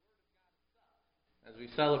As we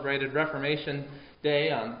celebrated Reformation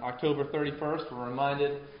Day on October 31st, we're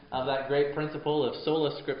reminded of that great principle of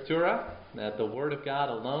sola scriptura, that the Word of God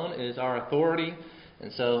alone is our authority.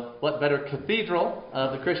 And so what better cathedral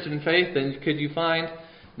of the Christian faith could you find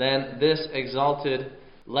than this exalted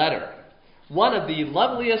letter? One of the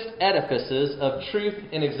loveliest edifices of truth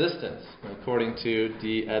in existence, according to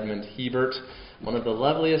D. Edmond Hebert, one of the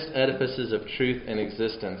loveliest edifices of truth in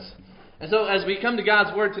existence. And so as we come to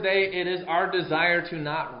God's Word today, it is our desire to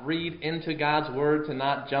not read into God's Word, to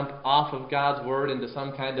not jump off of God's Word into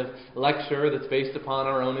some kind of lecture that's based upon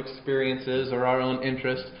our own experiences or our own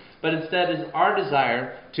interests, but instead is our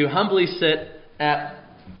desire to humbly sit at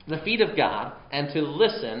the feet of God and to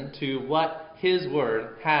listen to what His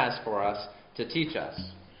Word has for us to teach us.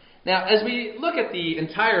 Now, as we look at the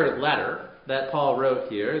entire letter that Paul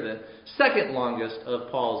wrote here, the second longest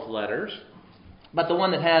of Paul's letters, but the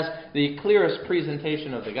one that has the clearest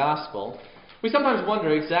presentation of the gospel, we sometimes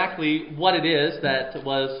wonder exactly what it is that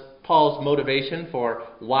was Paul's motivation for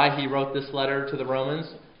why he wrote this letter to the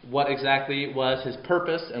Romans, what exactly was his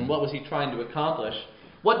purpose, and what was he trying to accomplish,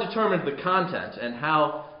 what determined the content, and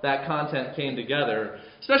how that content came together,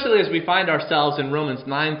 especially as we find ourselves in Romans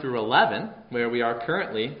 9 through 11, where we are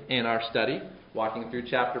currently in our study, walking through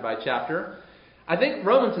chapter by chapter. I think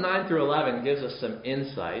Romans 9 through 11 gives us some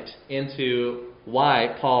insight into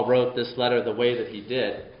why Paul wrote this letter the way that he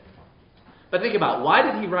did. But think about, why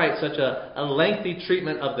did he write such a lengthy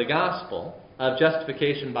treatment of the gospel, of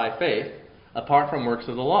justification by faith, apart from works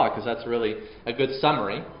of the law? Because that's really a good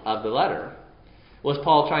summary of the letter. Was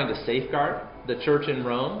Paul trying to safeguard the church in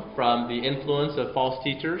Rome from the influence of false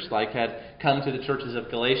teachers like had come to the churches of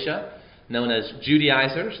Galatia, known as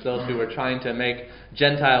Judaizers, those who were trying to make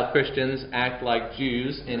Gentile Christians act like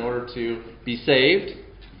Jews in order to be saved?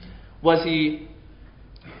 Was he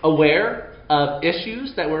aware of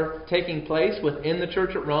issues that were taking place within the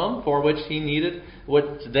church at Rome for which they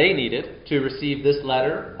needed to receive this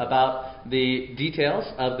letter about the details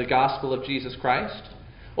of the gospel of Jesus Christ?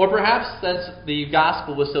 Or perhaps, since the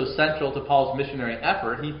gospel was so central to Paul's missionary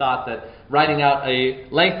effort, he thought that writing out a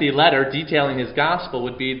lengthy letter detailing his gospel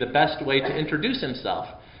would be the best way to introduce himself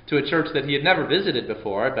to a church that he had never visited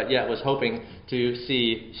before, but yet was hoping to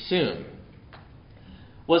see soon.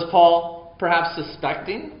 Was Paul perhaps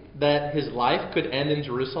suspecting that his life could end in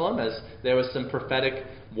Jerusalem, as there was some prophetic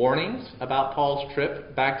warnings about Paul's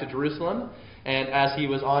trip back to Jerusalem? And as he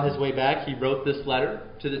was on his way back, he wrote this letter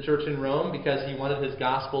to the church in Rome because he wanted his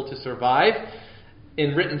gospel to survive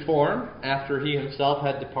in written form after he himself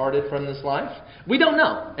had departed from this life. We don't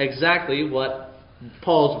know exactly what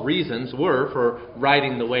Paul's reasons were for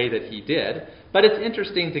writing the way that he did, but it's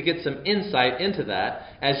interesting to get some insight into that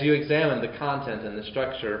as you examine the content and the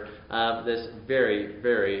structure of this very,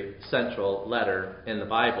 very central letter in the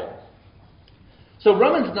Bible. So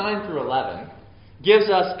Romans 9 through 11 gives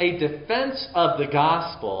us a defense of the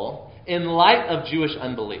gospel in light of Jewish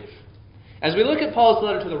unbelief. As we look at Paul's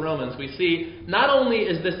letter to the Romans, we see not only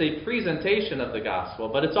is this a presentation of the gospel,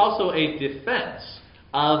 but it's also a defense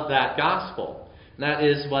of that gospel. And that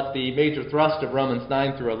is what the major thrust of Romans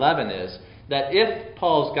 9 through 11 is, that if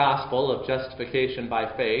Paul's gospel of justification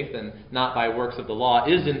by faith and not by works of the law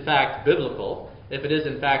is in fact biblical, if it is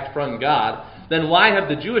in fact from God, then why have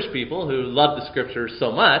the Jewish people who love the Scriptures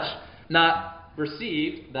so much not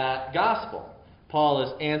received that gospel? Paul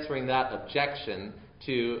is answering that objection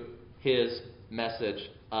to his message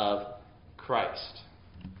of Christ.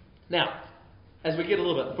 Now, as we get a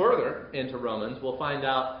little bit further into Romans, we'll find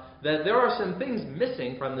out that there are some things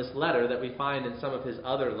missing from this letter that we find in some of his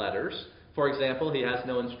other letters. For example, he has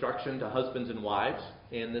no instruction to husbands and wives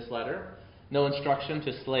in this letter, no instruction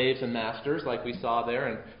to slaves and masters like we saw there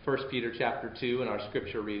in 1 Peter chapter 2 in our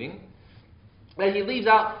scripture reading. And he leaves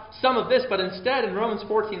out some of this, but instead in Romans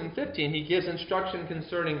 14 and 15 he gives instruction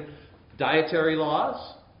concerning dietary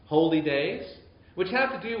laws, holy days, which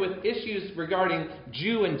have to do with issues regarding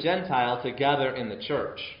Jew and Gentile together in the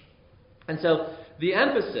church. And so the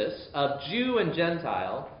emphasis of Jew and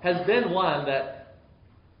Gentile has been one that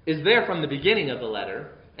is there from the beginning of the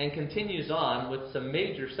letter and continues on with some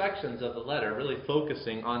major sections of the letter really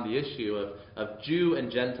focusing on the issue of Jew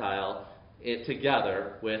and Gentile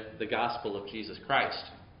together with the gospel of Jesus Christ.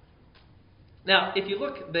 Now, if you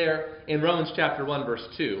look there in Romans chapter 1, verse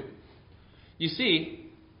 2, you see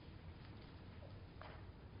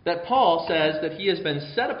that Paul says that he has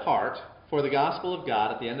been set apart for the gospel of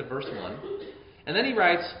God at the end of verse 1. And then he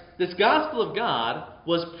writes, this gospel of God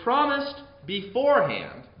was promised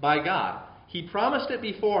beforehand by God. He promised it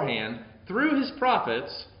beforehand through his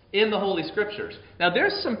prophets in the Holy Scriptures. Now,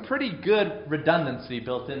 there's some pretty good redundancy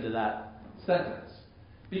built into that sentence.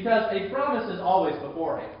 Because a promise is always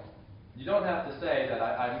beforehand. You don't have to say that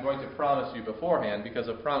I'm going to promise you beforehand, because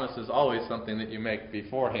a promise is always something that you make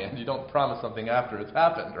beforehand. You don't promise something after it's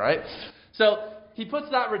happened, right? So he puts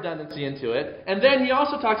that redundancy into it. And then he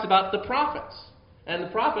also talks about the prophets. And the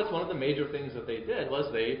prophets, one of the major things that they did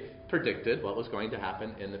was they predicted what was going to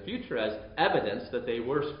happen in the future as evidence that they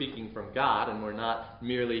were speaking from God and were not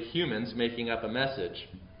merely humans making up a message.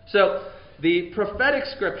 So the prophetic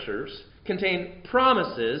scriptures contain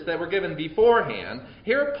promises that were given beforehand.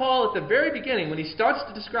 Here Paul, at the very beginning, when he starts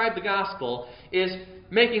to describe the gospel, is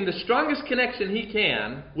making the strongest connection he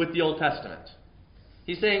can with the Old Testament.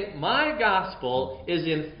 He's saying, my gospel is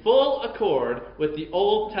in full accord with the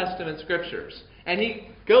Old Testament scriptures. And he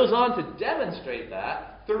goes on to demonstrate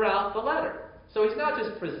that throughout the letter. So he's not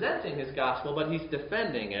just presenting his gospel, but he's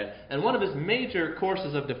defending it. And one of his major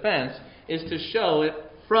courses of defense is to show it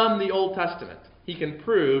from the Old Testament. He can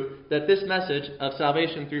prove that this message of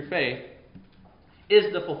salvation through faith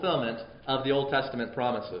is the fulfillment of the Old Testament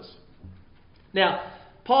promises. Now,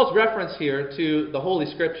 Paul's reference here to the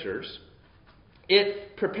Holy Scriptures,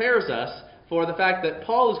 it prepares us for the fact that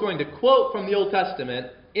Paul is going to quote from the Old Testament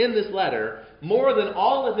in this letter more than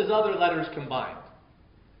all of his other letters combined.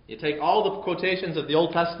 You take all the quotations of the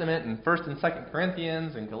Old Testament in 1st and 2nd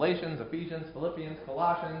Corinthians and Galatians, Ephesians, Philippians,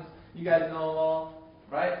 Colossians, you guys know them all,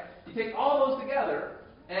 right? You take all those together,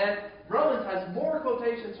 and Romans has more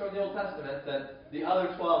quotations from the Old Testament than the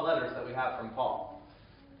other 12 letters that we have from Paul.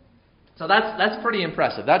 So that's pretty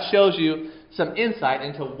impressive. That shows you some insight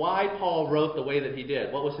into why Paul wrote the way that he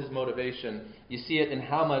did. What was his motivation? You see it in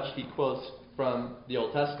how much he quotes from the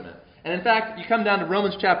Old Testament. And in fact, you come down to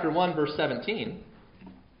Romans chapter 1, verse 17.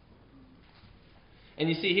 And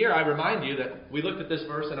you see here, I remind you that we looked at this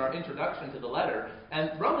verse in our introduction to the letter.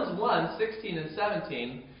 And Romans 1, 16 and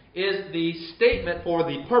 17 is the statement for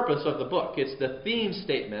the purpose of the book. It's the theme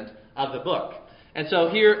statement of the book. And so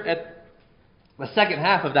here at the second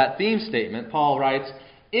half of that theme statement, Paul writes,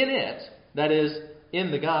 in it, that is, in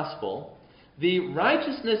the gospel, the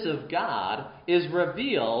righteousness of God is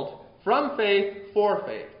revealed from faith for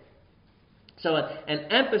faith. So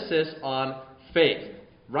an emphasis on faith.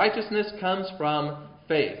 Righteousness comes from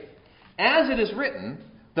faith. As it is written,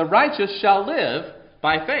 the righteous shall live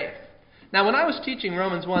by faith. Now, when I was teaching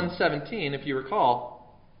Romans 1:17, if you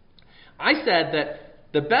recall, I said that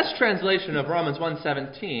the best translation of Romans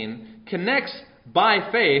 1:17 connects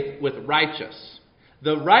by faith with righteous.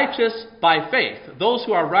 The righteous by faith, those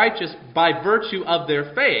who are righteous by virtue of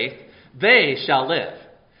their faith, they shall live.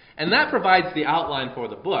 And that provides the outline for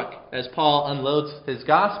the book, as Paul unloads his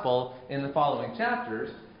gospel in the following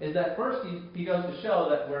chapters, is that first he goes to show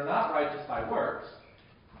that we're not righteous by works,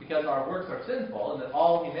 because our works are sinful, and that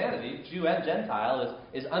all humanity, Jew and Gentile,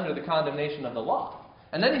 is under the condemnation of the law.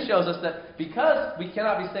 And then he shows us that because we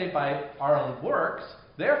cannot be saved by our own works,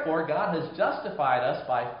 therefore God has justified us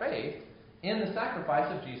by faith in the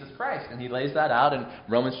sacrifice of Jesus Christ. And he lays that out in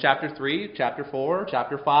Romans chapter 3, chapter 4,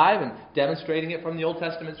 chapter 5, and demonstrating it from the Old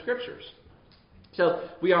Testament scriptures. So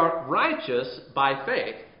we are righteous by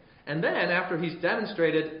faith. And then after he's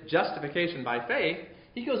demonstrated justification by faith,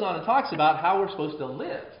 he goes on and talks about how we're supposed to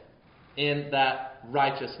live in that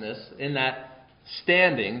righteousness, in that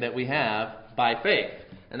standing that we have by faith.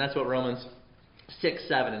 And that's what Romans 6,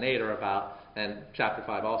 7, and 8 are about. And chapter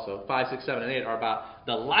 5 also. 5, 6, 7, and 8 are about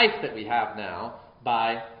the life that we have now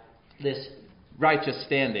by this righteous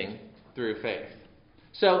standing through faith.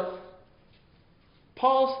 So,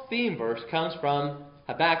 Paul's theme verse comes from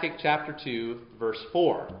Habakkuk chapter 2, verse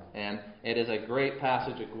 4. And it is a great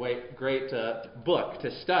passage, a great book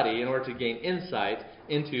to study in order to gain insight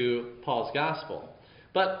into Paul's gospel.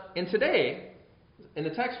 But in the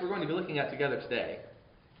text we're going to be looking at together today,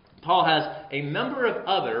 Paul has a number of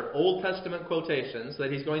other Old Testament quotations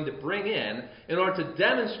that he's going to bring in order to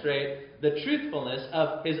demonstrate the truthfulness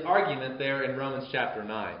of his argument there in Romans chapter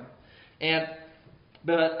 9.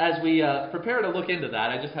 But as we prepare to look into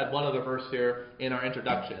that, I just had one other verse here in our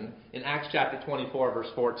introduction, in Acts chapter 24, verse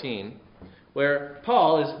 14, where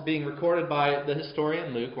Paul is being recorded by the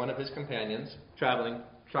historian Luke, one of his companions, traveling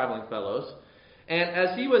fellows. And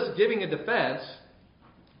as he was giving a defense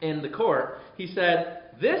in the court, he said,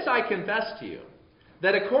 "This I confess to you,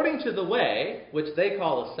 that according to the way, which they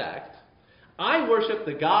call a sect, I worship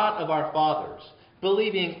the God of our fathers,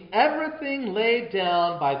 believing everything laid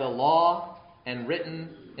down by the law and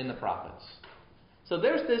written in the prophets." So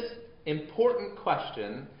there's this important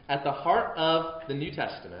question at the heart of the New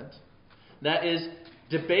Testament that is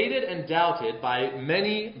debated and doubted by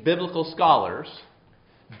many biblical scholars.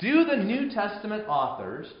 Do the New Testament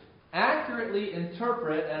authors accurately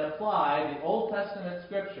interpret and apply the Old Testament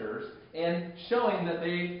scriptures in showing that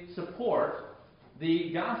they support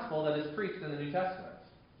the gospel that is preached in the New Testament.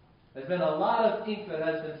 There's been a lot of ink that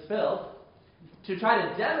has been spilled to try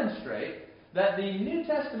to demonstrate that the New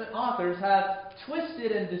Testament authors have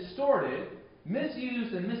twisted and distorted,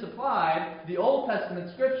 misused and misapplied the Old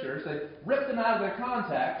Testament scriptures. They've ripped them out of their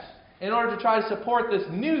context in order to try to support this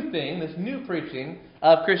new thing, this new preaching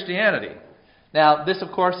of Christianity. Now, this,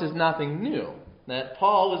 of course, is nothing new. That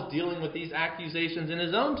Paul was dealing with these accusations in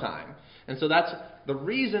his own time. And so that's the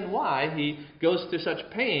reason why he goes to such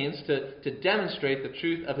pains to demonstrate the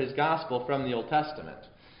truth of his gospel from the Old Testament.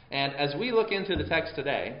 And as we look into the text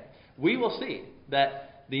today, we will see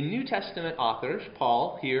that the New Testament authors,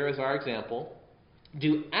 Paul here as our example,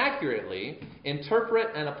 do accurately interpret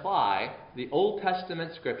and apply the Old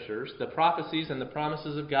Testament scriptures, the prophecies and the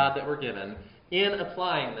promises of God that were given, in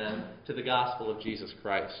applying them to the gospel of Jesus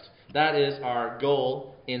Christ. That is our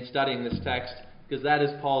goal in studying this text, because that is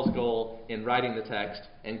Paul's goal in writing the text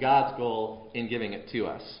and God's goal in giving it to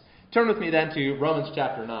us. Turn with me then to Romans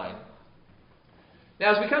chapter 9.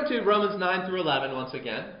 Now, as we come to Romans 9 through 11 once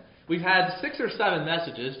again, we've had 6 or 7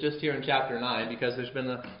 messages just here in chapter 9 because there's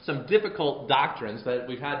been some difficult doctrines that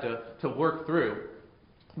we've had to work through.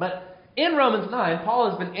 But in Romans 9, Paul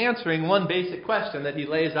has been answering one basic question that he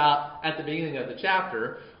lays out at the beginning of the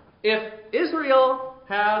chapter. If Israel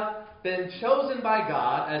have been chosen by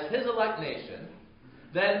God as his elect nation,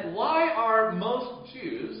 then why are most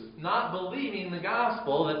Jews not believing the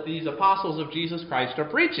gospel that these apostles of Jesus Christ are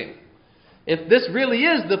preaching? If this really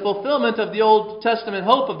is the fulfillment of the Old Testament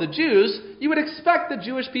hope of the Jews, you would expect the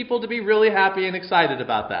Jewish people to be really happy and excited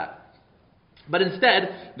about that. But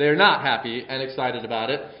instead, they're not happy and excited about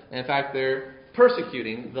it. In fact, they're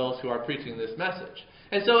persecuting those who are preaching this message.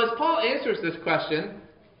 And so as Paul answers this question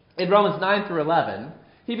in Romans 9 through 11,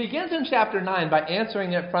 he begins in chapter 9 by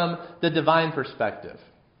answering it from the divine perspective.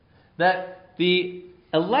 That the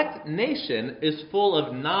elect nation is full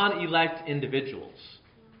of non-elect individuals.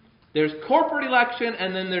 There's corporate election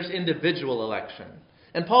and then there's individual election.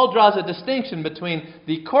 And Paul draws a distinction between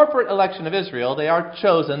the corporate election of Israel. They are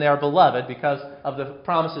chosen, they are beloved because of the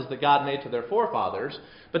promises that God made to their forefathers.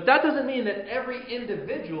 But that doesn't mean that every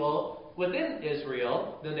individual within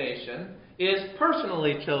Israel, the nation, is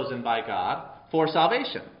personally chosen by God for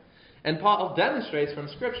salvation. And Paul demonstrates from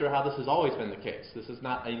Scripture how this has always been the case. This is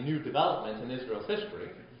not a new development in Israel's history.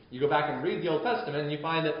 You go back and read the Old Testament and you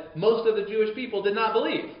find that most of the Jewish people did not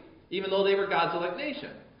believe, even though they were God's elect nation.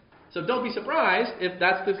 So don't be surprised if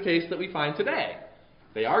that's the case that we find today.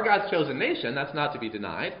 They are God's chosen nation, that's not to be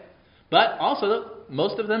denied. But also,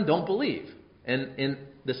 most of them don't believe, and in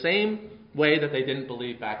the same way that they didn't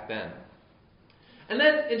believe back then. And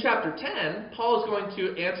then in chapter 10, Paul is going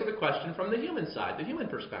to answer the question from the human side, the human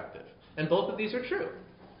perspective. And both of these are true.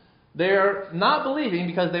 They're not believing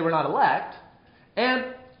because they were not elect, and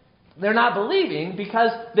they're not believing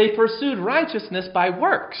because they pursued righteousness by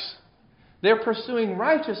works. They're pursuing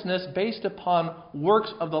righteousness based upon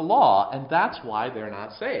works of the law, and that's why they're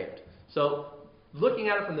not saved. So, looking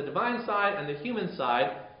at it from the divine side and the human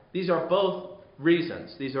side, these are both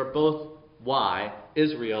reasons. These are both why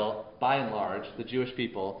Israel, by and large, the Jewish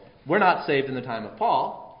people, were not saved in the time of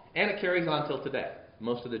Paul, and it carries on till today.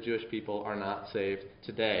 Most of the Jewish people are not saved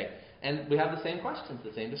today. And we have the same questions,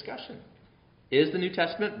 the same discussion. Is the New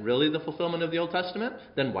Testament really the fulfillment of the Old Testament?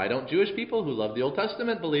 Then why don't Jewish people who love the Old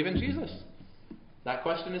Testament believe in Jesus? That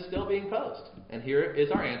question is still being posed. And here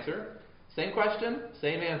is our answer. Same question,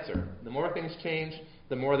 same answer. The more things change,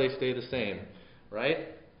 the more they stay the same. Right?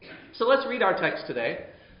 So let's read our text today.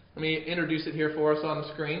 Let me introduce it here for us on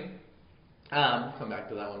the screen. We'll come back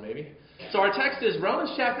to that one maybe. So our text is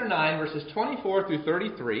Romans chapter 9, verses 24 through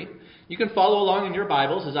 33. You can follow along in your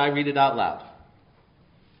Bibles as I read it out loud.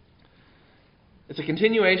 It's a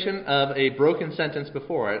continuation of a broken sentence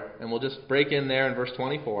before it, and we'll just break in there in verse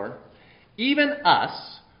 24. Even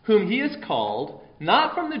us, whom he has called,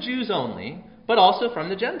 not from the Jews only, but also from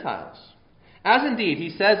the Gentiles. As indeed he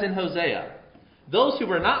says in Hosea, those who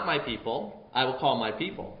were not my people, I will call my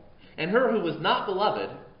people. And her who was not beloved,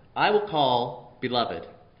 I will call beloved.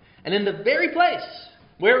 And in the very place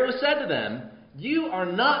where it was said to them, you are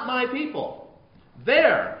not my people,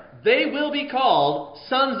 there they will be called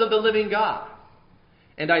sons of the living God.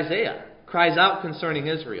 And Isaiah cries out concerning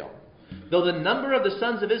Israel, though the number of the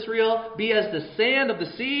sons of Israel be as the sand of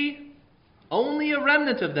the sea, only a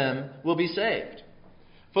remnant of them will be saved.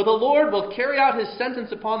 For the Lord will carry out his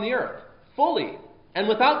sentence upon the earth, fully and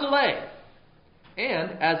without delay.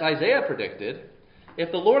 And, as Isaiah predicted,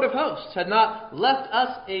 if the Lord of hosts had not left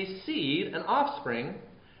us a seed, an offspring,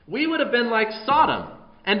 we would have been like Sodom,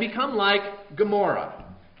 and become like Gomorrah.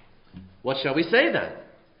 What shall we say then?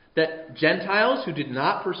 That Gentiles who did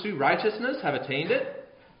not pursue righteousness have attained it?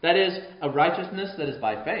 That is, a righteousness that is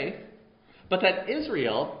by faith. But that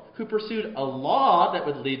Israel, who pursued a law that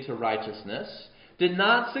would lead to righteousness, did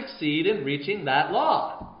not succeed in reaching that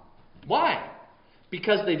law. Why?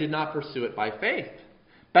 Because they did not pursue it by faith,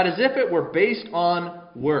 but as if it were based on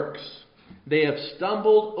works. They have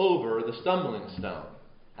stumbled over the stumbling stone,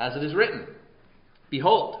 as it is written,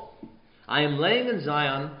 Behold, I am laying in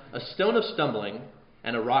Zion a stone of stumbling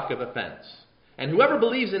and a rock of offense, and whoever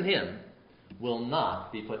believes in him will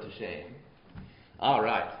not be put to shame. All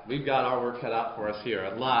right, we've got our work cut out for us here,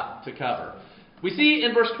 a lot to cover. We see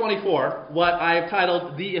in verse 24 what I have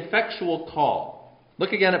titled the effectual call.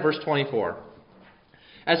 Look again at verse 24.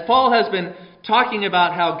 As Paul has been talking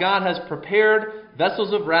about how God has prepared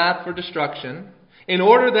vessels of wrath for destruction, in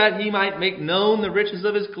order that he might make known the riches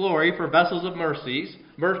of his glory for vessels of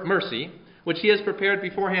mercy, which he has prepared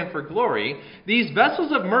beforehand for glory, these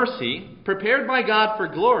vessels of mercy, prepared by God for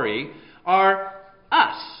glory, are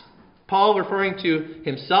us. Paul referring to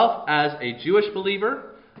himself as a Jewish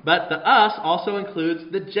believer, but the us also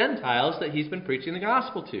includes the Gentiles that he's been preaching the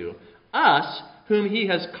gospel to. Us, whom he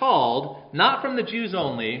has called, not from the Jews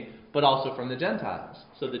only, but also from the Gentiles.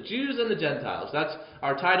 So the Jews and the Gentiles. That's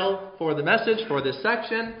our title for the message for this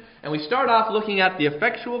section. And we start off looking at the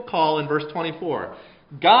effectual call in verse 24.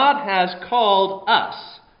 God has called us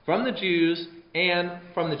from the Jews and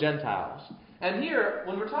from the Gentiles. And here,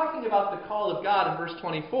 when we're talking about the call of God in verse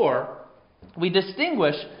 24, we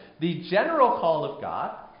distinguish the general call of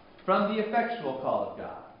God from the effectual call of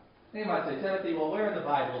God. You might say, Timothy, well, where in the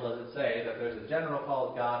Bible does it say that there's a general call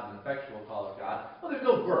of God and an effectual call of God? Well, there's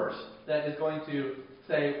no verse that is going to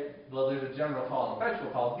say, well, there's a general call and an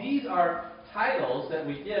effectual call. These are titles that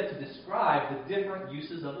we give to describe the different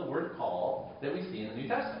uses of the word call that we see in the New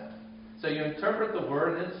Testament. So you interpret the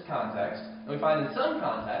word in its context, and we find in some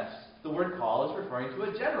contexts the word call is referring to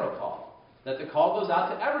a general call, that the call goes out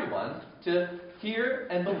to everyone to hear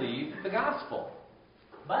and believe the gospel.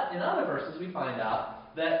 But in other verses we find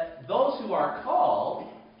out that those who are called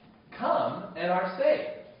come and are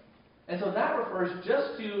saved. And so that refers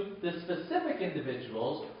just to the specific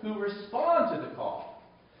individuals who respond to the call.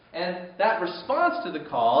 And that response to the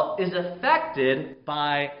call is affected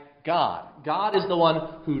by God. God is the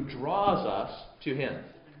one who draws us to him.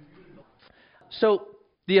 So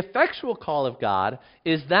the effectual call of God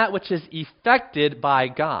is that which is effected by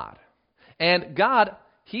God. And God,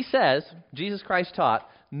 he says, Jesus Christ taught,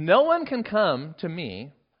 no one can come to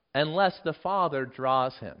me unless the Father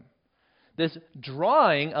draws him. This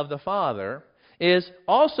drawing of the Father is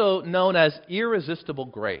also known as irresistible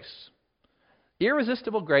grace.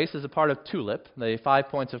 Irresistible grace is a part of TULIP, the 5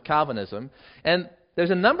 points of Calvinism, and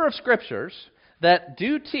there's a number of scriptures that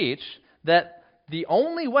do teach that the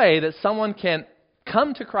only way that someone can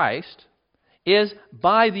come to Christ is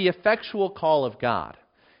by the effectual call of God.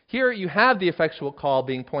 Here you have the effectual call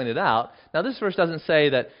being pointed out. Now this verse doesn't say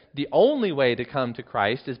that the only way to come to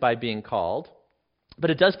Christ is by being called, but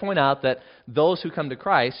it does point out that those who come to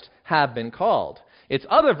Christ have been called. It's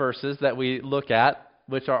other verses that we look at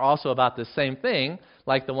which are also about the same thing,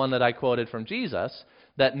 like the one that I quoted from Jesus,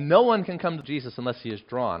 that no one can come to Jesus unless he is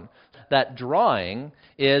drawn. That drawing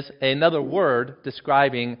is another word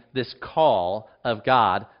describing this call of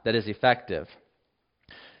God that is effective.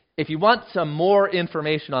 If you want some more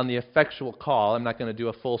information on the effectual call, I'm not going to do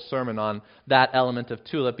a full sermon on that element of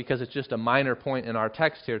TULIP because it's just a minor point in our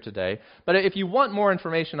text here today. But if you want more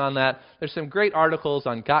information on that, there's some great articles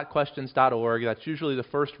on gotquestions.org. That's usually the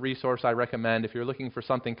first resource I recommend. If you're looking for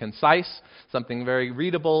something concise, something very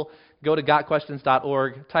readable, go to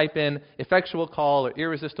gotquestions.org, type in effectual call or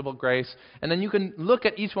irresistible grace, and then you can look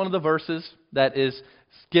at each one of the verses that is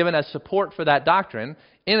given as support for that doctrine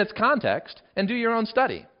in its context and do your own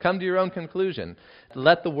study. Come to your own conclusion.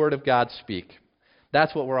 Let the Word of God speak.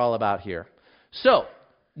 That's what we're all about here. So,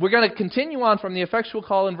 we're going to continue on from the effectual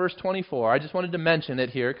call in verse 24. I just wanted to mention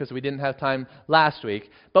it here because we didn't have time last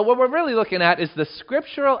week. But what we're really looking at is the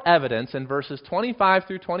scriptural evidence in verses 25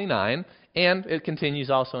 through 29, and it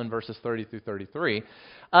continues also in verses 30 through 33,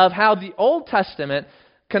 of how the Old Testament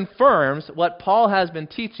confirms what Paul has been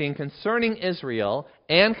teaching concerning Israel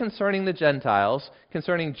and concerning the Gentiles,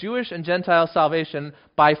 concerning Jewish and Gentile salvation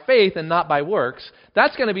by faith and not by works.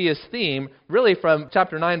 That's going to be his theme, really from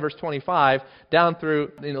chapter 9, verse 25, down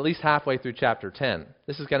through at least halfway through chapter 10.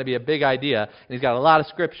 This is going to be a big idea, and he's got a lot of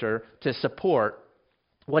scripture to support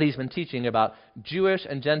what he's been teaching about Jewish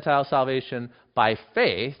and Gentile salvation by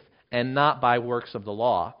faith and not by works of the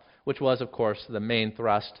law, which was, of course, the main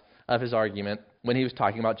thrust of his argument when he was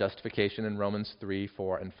talking about justification in Romans 3,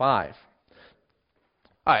 4, and 5.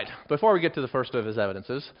 All right, before we get to the first of his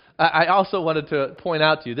evidences, I also wanted to point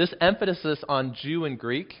out to you this emphasis on Jew and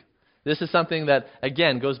Greek. This is something that,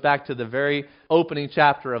 again, goes back to the very opening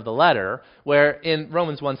chapter of the letter, where in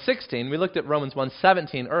Romans 1:16, we looked at Romans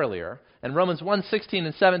 1:17 earlier, and Romans 1:16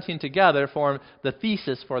 and 17 together form the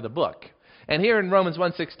thesis for the book. And here in Romans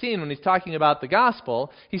 1:16, when he's talking about the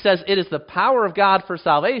gospel, he says, "It is the power of God for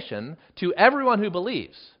salvation to everyone who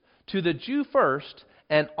believes, to the Jew first,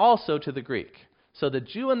 and also to the Greek." So the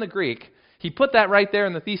Jew and the Greek, he put that right there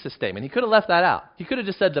in the thesis statement. He could have left that out. He could have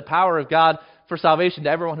just said the power of God for salvation to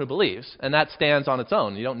everyone who believes, and that stands on its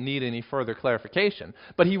own. You don't need any further clarification.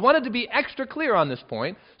 But he wanted to be extra clear on this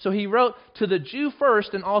point, so he wrote to the Jew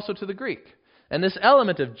first and also to the Greek. And this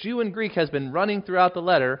element of Jew and Greek has been running throughout the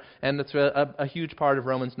letter, and it's a huge part of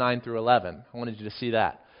Romans 9 through 11. I wanted you to see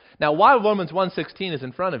that. Now, while Romans 1:16 is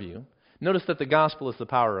in front of you, notice that the gospel is the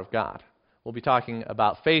power of God. We'll be talking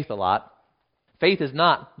about faith a lot. Faith is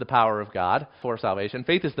not the power of God for salvation.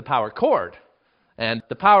 Faith is the power cord. And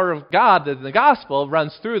the power of God, the gospel,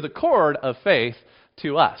 runs through the cord of faith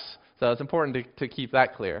to us. So it's important to keep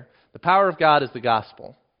that clear. The power of God is the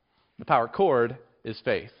gospel. The power cord is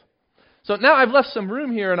faith. So now I've left some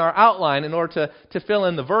room here in our outline in order to fill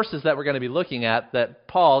in the verses that we're going to be looking at that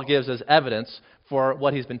Paul gives as evidence for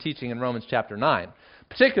what he's been teaching in Romans chapter 9.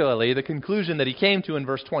 Particularly the conclusion that he came to in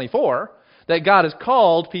verse 24, that God has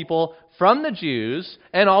called people from the Jews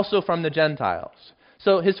and also from the Gentiles.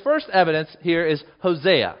 So his first evidence here is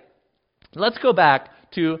Hosea. Let's go back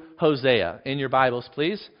to Hosea in your Bibles,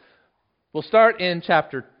 please. We'll start in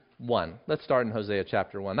chapter 1. Let's start in Hosea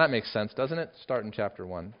chapter 1. That makes sense, doesn't it? Start in chapter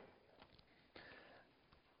 1.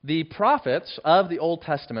 The prophets of the Old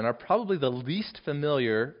Testament are probably the least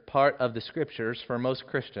familiar part of the Scriptures for most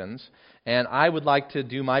Christians, and I would like to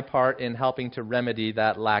do my part in helping to remedy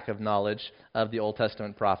that lack of knowledge of the Old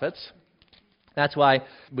Testament prophets. That's why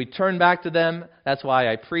we turn back to them. That's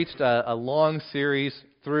why I preached a long series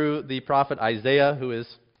through the prophet Isaiah, who is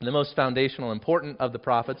the most foundational, important of the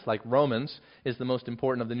prophets, like Romans is the most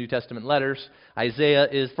important of the New Testament letters. Isaiah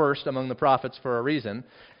is first among the prophets for a reason.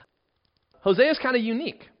 Hosea is kind of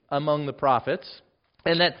unique among the prophets,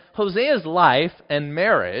 and that Hosea's life and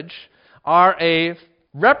marriage are a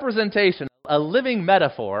representation, a living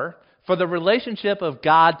metaphor for the relationship of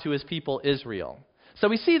God to his people Israel. So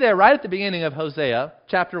we see there right at the beginning of Hosea,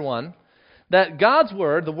 chapter 1, that God's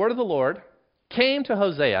word, the word of the Lord, came to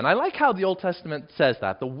Hosea. And I like how the Old Testament says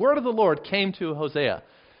that. The word of the Lord came to Hosea.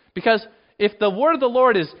 Because if the word of the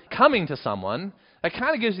Lord is coming to someone, that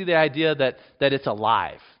kind of gives you the idea that it's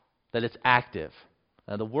alive, that it's active.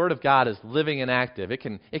 The word of God is living and active. It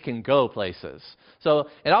can go places. So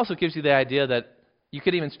it also gives you the idea that you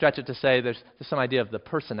could even stretch it to say there's some idea of the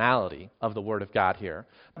personality of the Word of God here.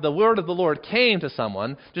 The Word of the Lord came to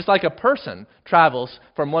someone just like a person travels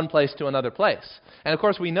from one place to another place. And of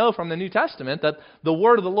course we know from the New Testament that the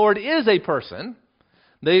Word of the Lord is a person,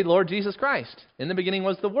 the Lord Jesus Christ. In the beginning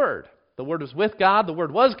was the Word. The Word was with God, the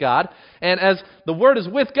Word was God. And as the Word is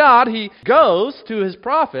with God, He goes to His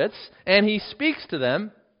prophets and He speaks to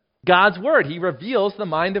them God's Word. He reveals the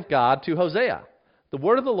mind of God to Hosea. The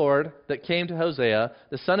word of the Lord that came to Hosea,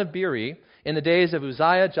 the son of Beeri, in the days of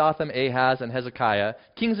Uzziah, Jotham, Ahaz, and Hezekiah,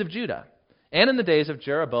 kings of Judah, and in the days of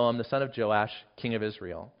Jeroboam, the son of Joash, king of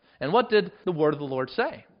Israel. And what did the word of the Lord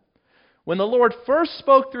say? When the Lord first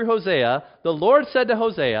spoke through Hosea, the Lord said to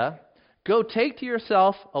Hosea, "Go take to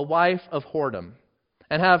yourself a wife of whoredom,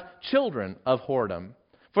 and have children of whoredom.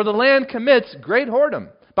 For the land commits great whoredom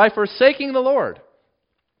by forsaking the Lord."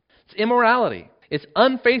 It's immorality. It's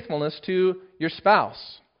unfaithfulness to your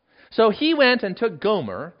spouse. So he went and took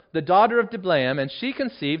Gomer, the daughter of Diblaim, and she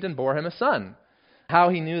conceived and bore him a son. How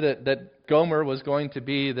he knew that Gomer was going to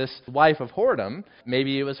be this wife of whoredom,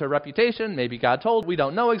 maybe it was her reputation, maybe God told, we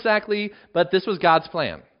don't know exactly, but this was God's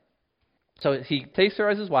plan. So he takes her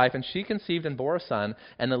as his wife, and she conceived and bore a son,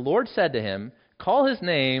 and the Lord said to him, "Call his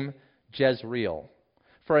name Jezreel,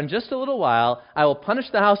 for in just a little while I will punish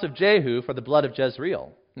the house of Jehu for the blood of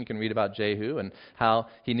Jezreel." You can read about Jehu and how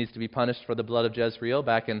he needs to be punished for the blood of Jezreel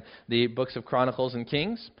back in the books of Chronicles and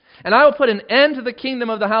Kings. "And I will put an end to the kingdom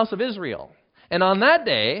of the house of Israel. And on that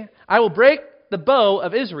day I will break the bow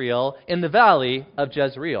of Israel in the valley of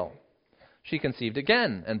Jezreel." She conceived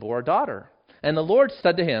again and bore a daughter. And the Lord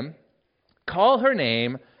said to him, "Call her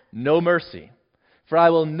name No Mercy. For I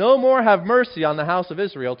will no more have mercy on the house of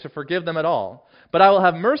Israel to forgive them at all. But I will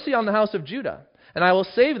have mercy on the house of Judah. And I will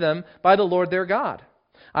save them by the Lord their God.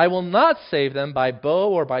 I will not save them by bow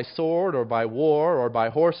or by sword or by war or by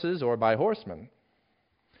horses or by horsemen."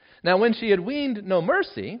 Now when she had weaned no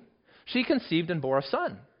mercy, she conceived and bore a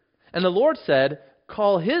son. And the Lord said,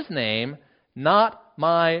 call his name, Not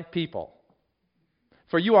My People.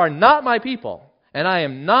 For you are not my people, and I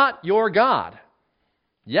am not your God.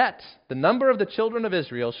 Yet the number of the children of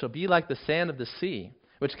Israel shall be like the sand of the sea,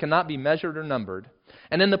 which cannot be measured or numbered.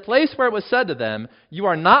 And in the place where it was said to them, you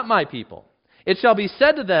are not my people, it shall be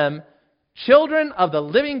said to them, children of the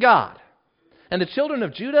living God. And the children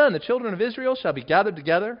of Judah and the children of Israel shall be gathered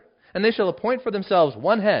together, and they shall appoint for themselves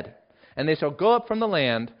one head, and they shall go up from the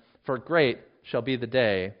land, for great shall be the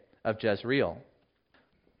day of Jezreel.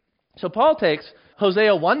 So Paul takes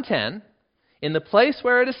Hosea 1:10, in the place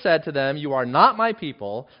where it is said to them, you are not my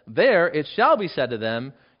people, there it shall be said to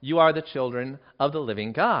them, you are the children of the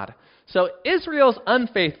living God. So Israel's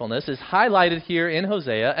unfaithfulness is highlighted here in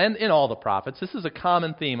Hosea and in all the prophets. This is a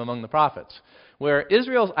common theme among the prophets, where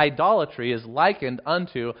Israel's idolatry is likened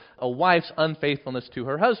unto a wife's unfaithfulness to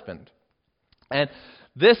her husband. And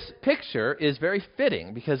this picture is very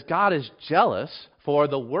fitting because God is jealous for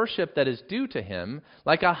the worship that is due to him,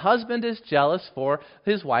 like a husband is jealous for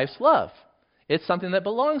his wife's love. It's something that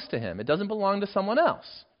belongs to him. It doesn't belong to someone else.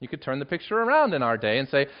 You could turn the picture around in our day and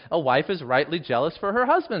say a wife is rightly jealous for her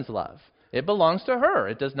husband's love. It belongs to her.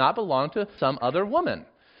 It does not belong to some other woman.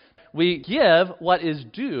 We give what is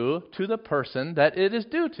due to the person that it is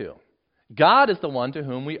due to. God is the one to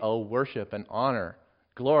whom we owe worship and honor,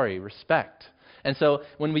 glory, respect. And so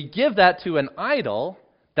when we give that to an idol,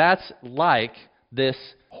 that's like this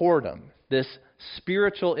whoredom, this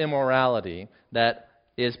spiritual immorality that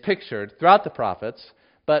is pictured throughout the prophets,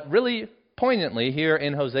 but really poignantly here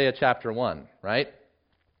in Hosea chapter 1, right?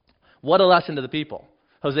 What a lesson to the people.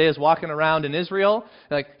 Hosea is walking around in Israel,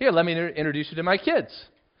 like, here, let me introduce you to my kids.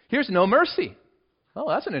 Here's No Mercy. Oh,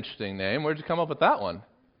 that's an interesting name. Where'd you come up with that one?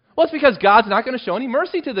 Well, it's because God's not going to show any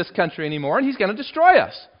mercy to this country anymore, and he's going to destroy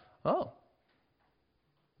us. Oh,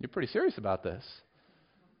 you're pretty serious about this.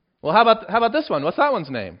 Well, how about this one? What's that one's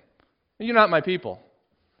name? You're not my people.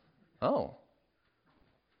 Oh.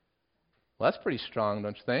 Well, that's pretty strong,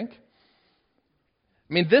 don't you think?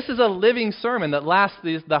 I mean, this is a living sermon that lasts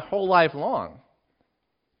the whole life long.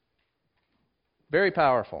 Very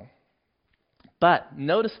powerful. But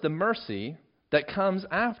notice the mercy that comes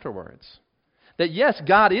afterwards. That yes,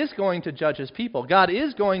 God is going to judge his people. God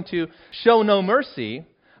is going to show no mercy,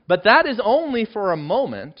 but that is only for a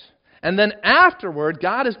moment. And then afterward,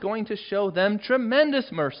 God is going to show them tremendous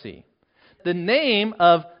mercy. The name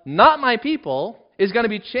of Not My People is going to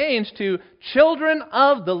be changed to Children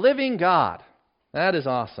of the Living God. That is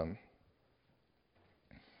awesome.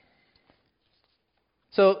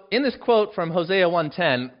 So in this quote from Hosea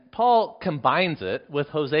 1:10, Paul combines it with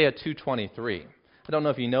Hosea 2:23. I don't know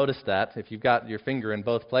if you noticed that. If you've got your finger in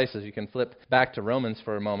both places, you can flip back to Romans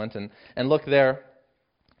for a moment and look there.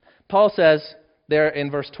 Paul says there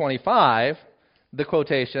in verse 25, the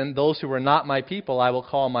quotation, those who were not my people, I will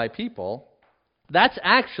call my people. That's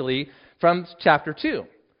actually from chapter 2.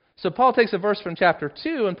 So Paul takes a verse from chapter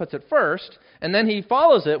 2 and puts it first, and then he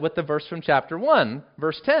follows it with the verse from chapter 1,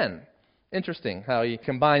 verse 10. Interesting how he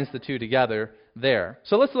combines the two together there.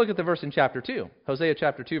 So let's look at the verse in chapter 2, Hosea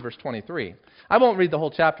chapter 2, verse 23. I won't read the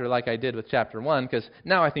whole chapter like I did with chapter 1, because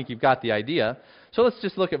now I think you've got the idea. So let's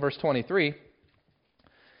just look at verse 23.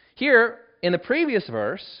 Here, in the previous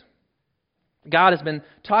verse, God has been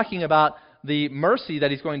talking about the mercy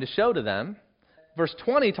that he's going to show to them. Verse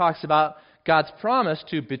 20 talks about God's promise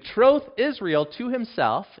to betroth Israel to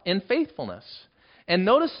himself in faithfulness. And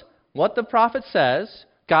notice what the prophet says,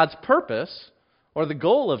 God's purpose, or the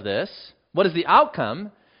goal of this. What is the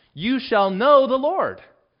outcome? You shall know the Lord.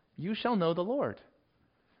 You shall know the Lord.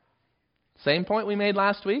 Same point we made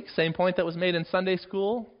last week, same point that was made in Sunday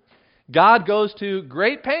school. God goes to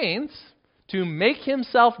great pains to make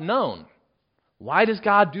himself known. Why does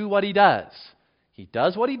God do what he does? He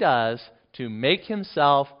does what he does to make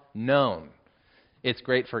himself known. It's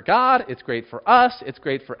great for God, it's great for us, it's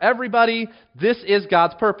great for everybody. This is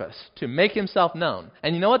God's purpose, to make himself known.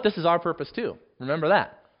 And you know what? This is our purpose too. Remember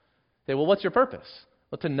that. Say, well, what's your purpose?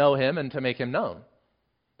 Well, to know him and to make him known.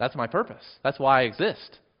 That's my purpose. That's why I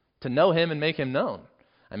exist. To know him and make him known.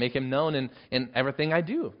 I make him known in everything I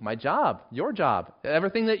do. My job, your job,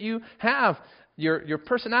 everything that you have, your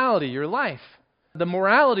personality, your life, the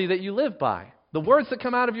morality that you live by, the words that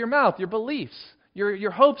come out of your mouth, your beliefs,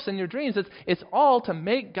 your hopes and your dreams. It's all to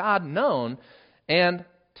make God known and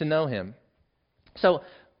to know him. So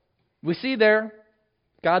we see there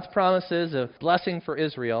God's promises of blessing for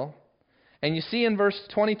Israel. And you see in verse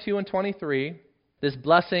 22 and 23, this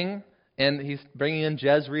blessing, and he's bringing in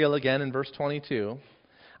Jezreel again in verse 22.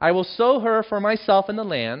 I will sow her for myself in the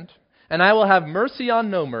land, and I will have mercy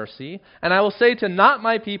on no mercy, and I will say to not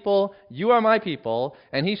my people, you are my people,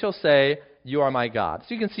 and he shall say, you are my God.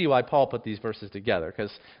 So you can see why Paul put these verses together,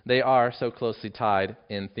 because they are so closely tied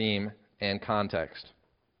in theme and context.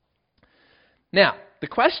 Now, the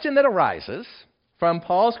question that arises from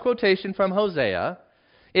Paul's quotation from Hosea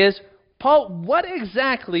is, Paul, what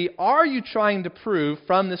exactly are you trying to prove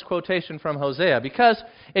from this quotation from Hosea? Because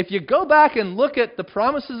if you go back and look at the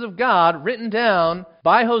promises of God written down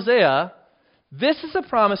by Hosea, this is a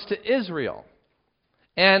promise to Israel.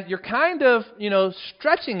 And you're kind of,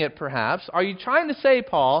 stretching it perhaps. Are you trying to say,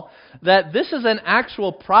 Paul, that this is an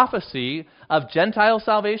actual prophecy of Gentile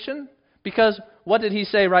salvation? Because what did he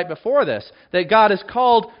say right before this? That God is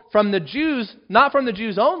called from the Jews, not from the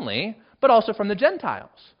Jews only, but also from the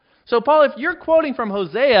Gentiles. So, Paul, if you're quoting from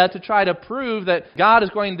Hosea to try to prove that God is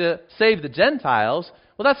going to save the Gentiles,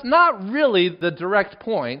 well, that's not really the direct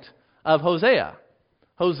point of Hosea.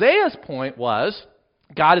 Hosea's point was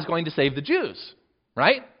God is going to save the Jews,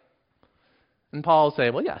 right? And Paul will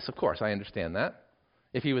say, well, yes, of course, I understand that.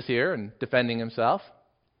 If he was here and defending himself,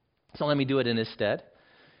 so let me do it in his stead.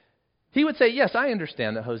 He would say, yes, I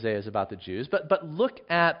understand that Hosea is about the Jews, but look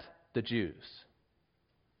at the Jews.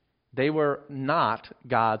 They were not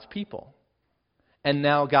God's people. And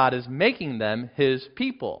now God is making them his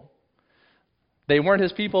people. They weren't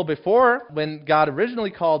his people before. When God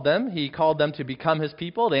originally called them, he called them to become his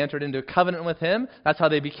people. They entered into a covenant with him. That's how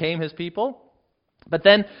they became his people. But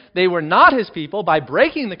then they were not his people by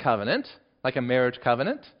breaking the covenant, like a marriage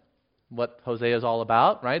covenant, what Hosea is all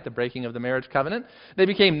about, right? The breaking of the marriage covenant. They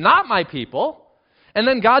became not my people, and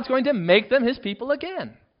then God's going to make them his people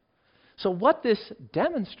again. So what this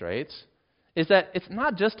demonstrates is that it's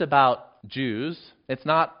not just about Jews, it's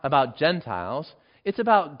not about Gentiles, it's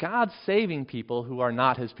about God saving people who are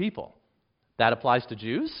not his people. That applies to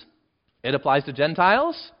Jews, it applies to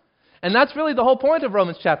Gentiles, and that's really the whole point of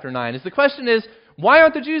Romans chapter 9. Is the question is, why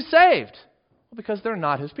aren't the Jews saved? Well, because they're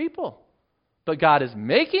not his people. But God is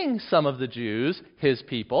making some of the Jews his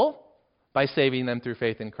people by saving them through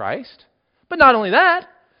faith in Christ. But not only that,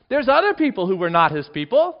 there's other people who were not his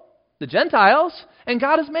people, the Gentiles, and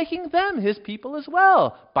God is making them his people as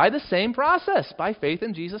well by the same process, by faith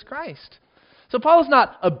in Jesus Christ. So Paul is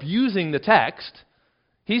not abusing the text.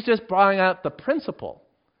 He's just bringing out the principle.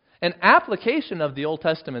 An application of the Old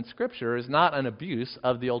Testament Scripture is not an abuse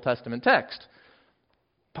of the Old Testament text.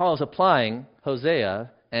 Paul is applying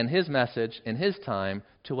Hosea and his message in his time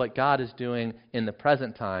to what God is doing in the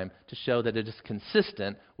present time to show that it is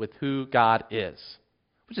consistent with who God is,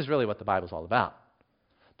 which is really what the Bible is all about.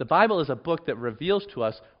 The Bible is a book that reveals to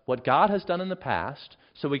us what God has done in the past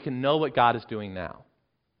so we can know what God is doing now.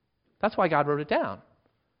 That's why God wrote it down.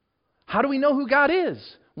 How do we know who God is?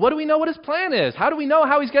 What do we know what his plan is? How do we know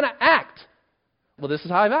how he's going to act? Well, this is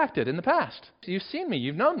how I've acted in the past. You've seen me.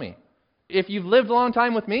 You've known me. If you've lived a long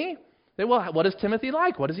time with me, then, well, what is Timothy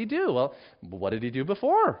like? What does he do? Well, what did he do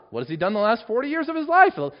before? What has he done the last 40 years of his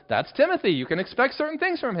life? Well, that's Timothy. You can expect certain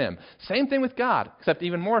things from him. Same thing with God, except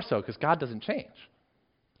even more so because God doesn't change.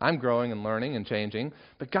 I'm growing and learning and changing,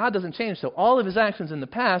 but God doesn't change. So all of his actions in the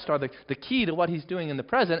past are the key to what he's doing in the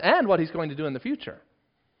present and what he's going to do in the future.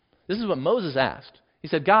 This is what Moses asked. He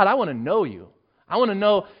said, God, I want to know you. I want to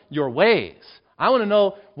know your ways. I want to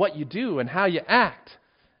know what you do and how you act.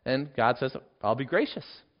 And God says, I'll be gracious.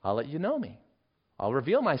 I'll let you know me. I'll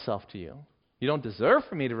reveal myself to you. You don't deserve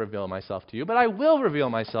for me to reveal myself to you, but I will reveal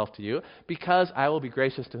myself to you because I will be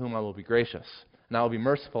gracious to whom I will be gracious. And I will be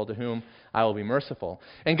merciful to whom I will be merciful.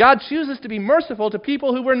 And God chooses to be merciful to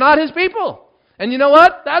people who were not his people. And you know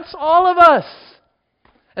what? That's all of us.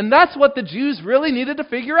 And that's what the Jews really needed to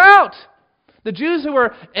figure out. The Jews who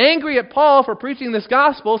were angry at Paul for preaching this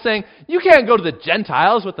gospel, saying, you can't go to the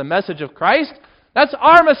Gentiles with the message of Christ. That's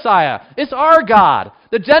our Messiah. It's our God.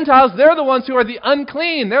 The Gentiles, they're the ones who are the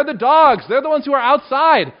unclean. They're the dogs. They're the ones who are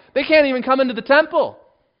outside. They can't even come into the temple.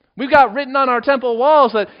 We've got written on our temple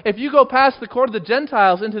walls that if you go past the court of the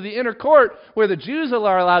Gentiles into the inner court where the Jews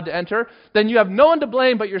are allowed to enter, then you have no one to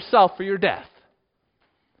blame but yourself for your death.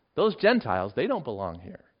 Those Gentiles, they don't belong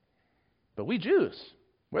here. But we Jews,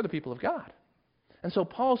 we're the people of God. And so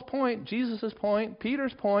Paul's point, Jesus' point,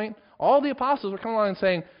 Peter's point, all the apostles were coming along and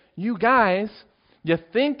saying, you guys, you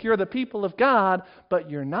think you're the people of God,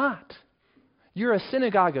 but you're not. You're a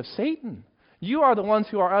synagogue of Satan. You are the ones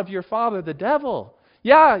who are of your father, the devil.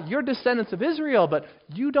 Yeah, you're descendants of Israel, but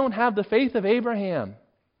you don't have the faith of Abraham.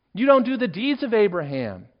 You don't do the deeds of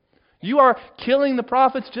Abraham. You are killing the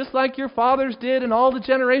prophets just like your fathers did in all the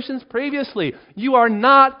generations previously. You are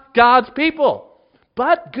not God's people.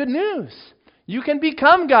 But good news, you can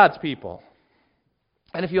become God's people.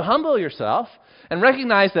 And if you humble yourself and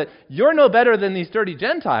recognize that you're no better than these dirty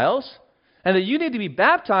Gentiles, and that you need to be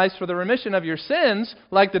baptized for the remission of your sins,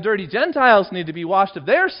 like the dirty Gentiles need to be washed of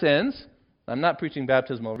their sins. I'm not preaching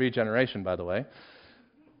baptismal regeneration, by the way.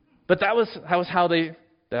 But that was how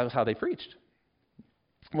they preached,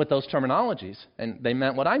 with those terminologies. And they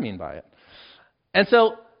meant what I mean by it. And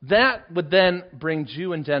so that would then bring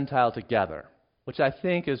Jew and Gentile together, which I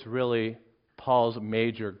think is really Paul's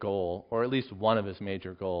major goal, or at least one of his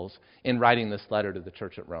major goals, in writing this letter to the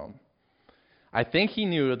church at Rome. I think he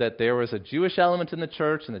knew that there was a Jewish element in the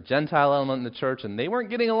church and a Gentile element in the church, and they weren't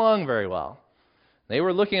getting along very well. They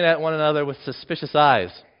were looking at one another with suspicious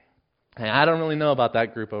eyes. And I don't really know about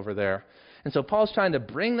that group over there. And so Paul's trying to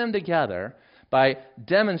bring them together by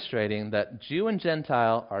demonstrating that Jew and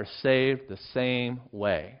Gentile are saved the same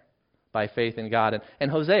way, by faith in God. And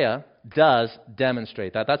Hosea does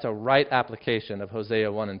demonstrate that. That's a right application of Hosea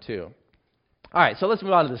 1 and 2. All right, so let's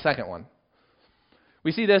move on to the second one.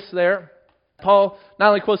 We see this there. Paul not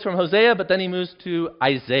only quotes from Hosea, but then he moves to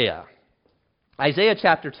Isaiah. Isaiah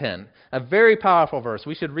chapter 10, a very powerful verse.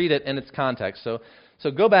 We should read it in its context. So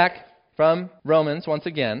go back from Romans once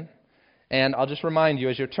again, and I'll just remind you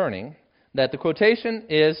as you're turning that the quotation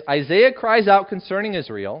is, Isaiah cries out concerning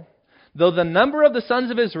Israel, though the number of the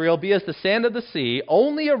sons of Israel be as the sand of the sea,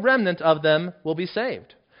 only a remnant of them will be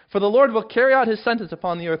saved. For the Lord will carry out his sentence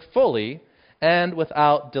upon the earth fully and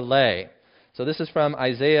without delay. So this is from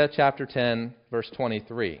Isaiah chapter 10, verse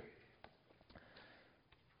 23.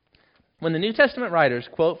 When the New Testament writers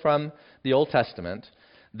quote from the Old Testament,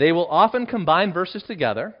 they will often combine verses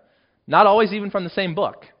together, not always even from the same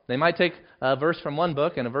book. They might take a verse from one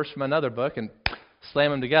book and a verse from another book and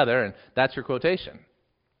slam them together, and that's your quotation.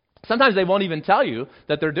 Sometimes they won't even tell you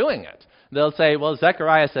that they're doing it. They'll say, well,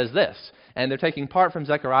 Zechariah says this. And they're taking part from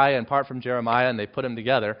Zechariah and part from Jeremiah, and they put them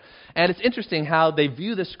together. And it's interesting how they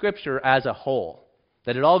view the Scripture as a whole,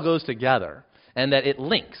 that it all goes together, and that it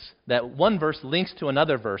links, that one verse links to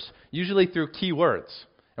another verse, usually through key words.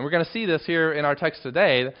 And we're going to see this here in our text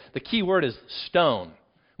today. The key word is stone.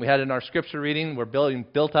 We had in our Scripture reading, we're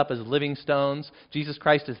built up as living stones. Jesus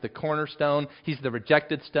Christ is the cornerstone. He's the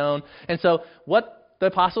rejected stone. And so what the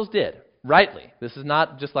apostles did, rightly. This is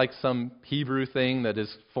not just like some Hebrew thing that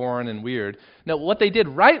is foreign and weird. No, what they did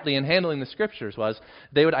rightly in handling the Scriptures was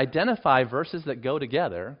they would identify verses that go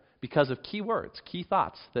together because of key words, key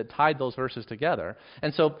thoughts that tied those verses together.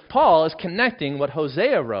 And so Paul is connecting what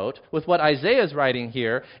Hosea wrote with what Isaiah is writing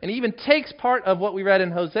here, and he even takes part of what we read in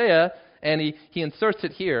Hosea and he inserts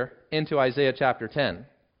it here into Isaiah chapter 10.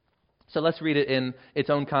 So let's read it in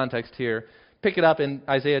its own context here. Pick it up in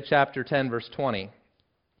Isaiah chapter 10, verse 20.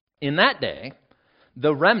 In that day,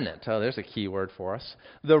 the remnant, there's a key word for us,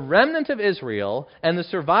 the remnant of Israel and the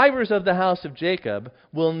survivors of the house of Jacob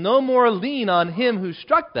will no more lean on him who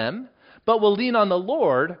struck them, but will lean on the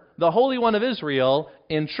Lord, the Holy One of Israel,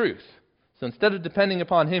 in truth. So instead of depending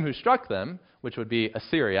upon him who struck them, which would be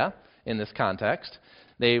Assyria in this context,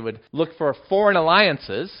 they would look for foreign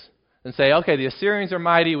alliances and say, okay, the Assyrians are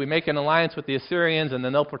mighty, we make an alliance with the Assyrians, and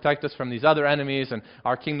then they'll protect us from these other enemies, and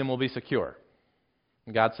our kingdom will be secure.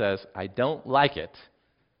 And God says, I don't like it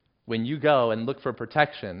when you go and look for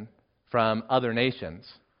protection from other nations.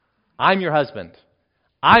 I'm your husband.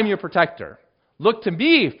 I'm your protector. Look to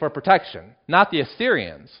me for protection, not the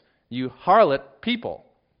Assyrians, you harlot people.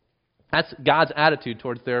 That's God's attitude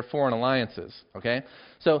towards their foreign alliances, okay?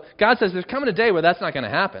 So God says there's coming a day where that's not going to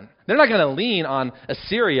happen. They're not going to lean on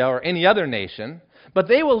Assyria or any other nation, but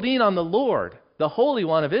they will lean on the Lord, the Holy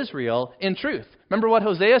One of Israel, in truth. Remember what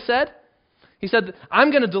Hosea said? He said,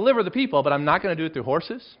 I'm going to deliver the people, but I'm not going to do it through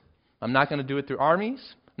horses. I'm not going to do it through armies.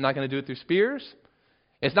 I'm not going to do it through spears.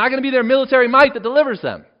 It's not going to be their military might that delivers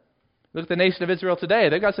them. Look at the nation of Israel today.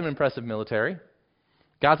 They've got some impressive military.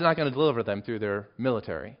 God's not going to deliver them through their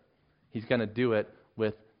military. He's going to do it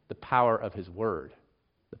with the power of His Word.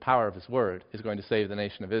 The power of His Word is going to save the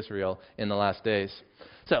nation of Israel in the last days.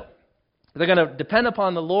 So, they're going to depend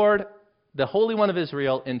upon the Lord, the Holy One of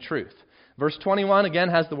Israel, in truth. Verse 21 again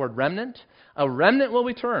has the word remnant. A remnant will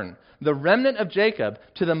return, the remnant of Jacob,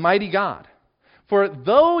 to the mighty God. For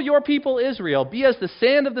though your people Israel be as the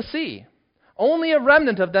sand of the sea, only a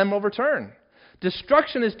remnant of them will return.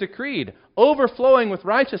 Destruction is decreed, overflowing with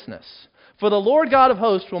righteousness. For the Lord God of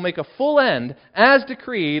hosts will make a full end, as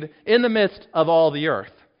decreed, in the midst of all the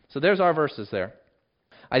earth. So there's our verses there.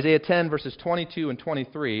 Isaiah 10, verses 22 and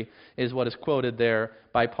 23 is what is quoted there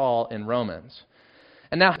by Paul in Romans.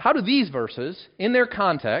 And now, how do these verses, in their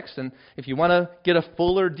context, and if you want to get a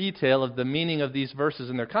fuller detail of the meaning of these verses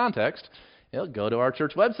in their context, go to our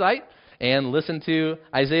church website and listen to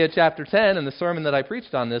Isaiah chapter 10 and the sermon that I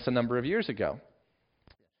preached on this a number of years ago.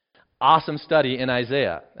 awesome study in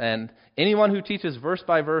Isaiah. And anyone who teaches verse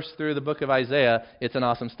by verse through the book of Isaiah, it's an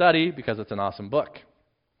awesome study because it's an awesome book.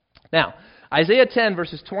 Now, Isaiah 10,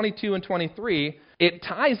 verses 22 and 23, it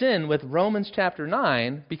ties in with Romans chapter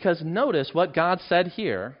 9 because notice what God said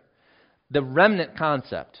here, the remnant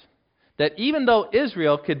concept. That even though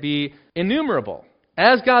Israel could be innumerable,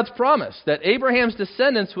 as God's promise, that Abraham's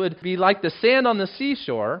descendants would be like the sand on the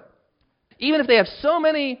seashore, even if they have so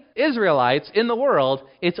many Israelites in the world,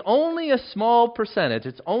 it's only a small percentage,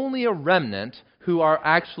 it's only a remnant who are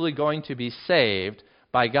actually going to be saved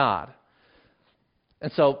by God.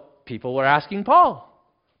 And so people were asking Paul,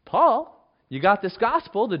 you got this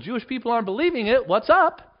gospel, the Jewish people aren't believing it, what's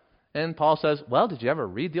up? And Paul says, well, did you ever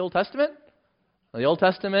read the Old Testament? The Old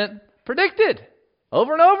Testament predicted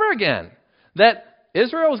over and over again that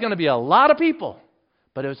Israel was going to be a lot of people,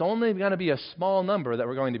 but it was only going to be a small number that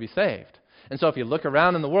were going to be saved. And so if you look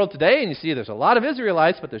around in the world today and you see there's a lot of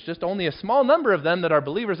Israelites, but there's just only a small number of them that are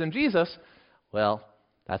believers in Jesus, well,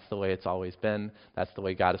 that's the way it's always been. That's the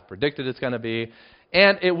way God has predicted it's going to be.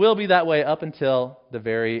 And it will be that way up until the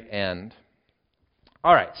very end.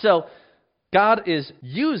 All right, so God is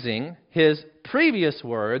using His previous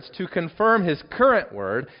words to confirm His current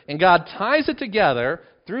word, and God ties it together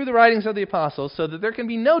through the writings of the apostles so that there can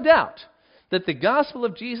be no doubt that the gospel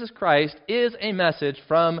of Jesus Christ is a message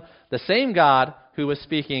from the same God who was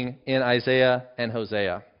speaking in Isaiah and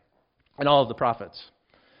Hosea and all of the prophets.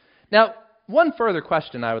 Now, one further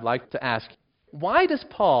question I would like to ask. Why does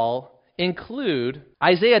Paul include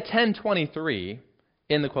Isaiah 10:23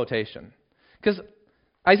 in the quotation? Because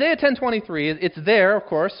Isaiah 10:23, it's there, of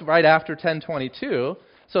course, right after 10:22,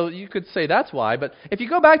 so you could say that's why. But if you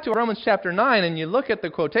go back to Romans chapter 9 and you look at the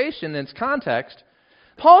quotation in its context,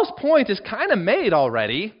 Paul's point is kind of made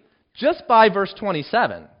already just by verse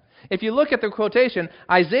 27. If you look at the quotation,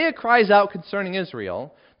 Isaiah cries out concerning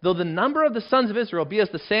Israel, though the number of the sons of Israel be as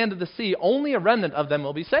the sand of the sea, only a remnant of them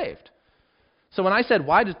will be saved. So when I said,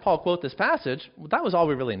 why did Paul quote this passage? Well, that was all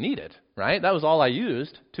we really needed, right? That was all I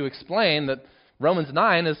used to explain that Romans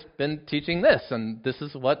 9 has been teaching this, and this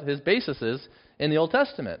is what his basis is in the Old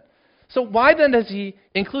Testament. So why then does he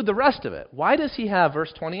include the rest of it? Why does he have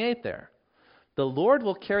verse 28 there? The Lord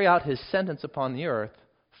will carry out His sentence upon the earth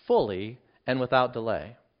fully and without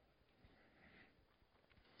delay.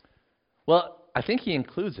 Well, I think he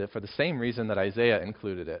includes it for the same reason that Isaiah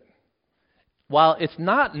included it. While it's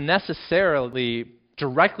not necessarily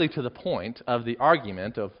directly to the point of the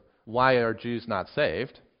argument of why are Jews not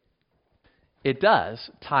saved, it does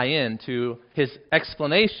tie into his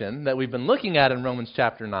explanation that we've been looking at in Romans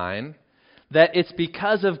chapter 9, that it's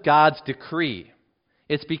because of God's decree.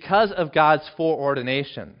 It's because of God's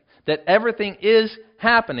foreordination that everything is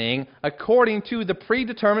happening according to the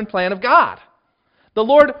predetermined plan of God. The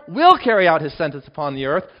Lord will carry out His sentence upon the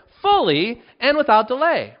earth fully and without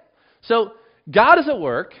delay. So God is at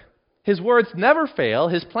work. His words never fail.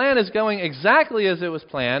 His plan is going exactly as it was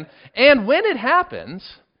planned. And when it happens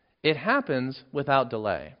without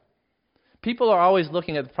delay. People are always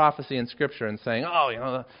looking at the prophecy in Scripture and saying,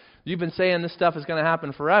 you've been saying this stuff is going to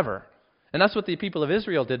happen forever. And that's what the people of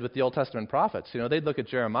Israel did with the Old Testament prophets. They'd look at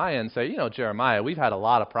Jeremiah and say, Jeremiah, we've had a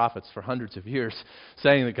lot of prophets for hundreds of years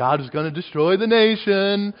saying that God was going to destroy the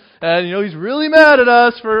nation. And, He's really mad at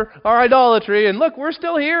us for our idolatry. And look, we're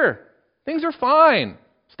still here. Things are fine.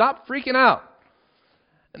 Stop freaking out.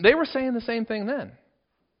 And they were saying the same thing then.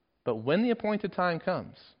 But when the appointed time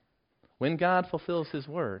comes, when God fulfills His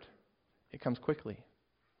word, it comes quickly,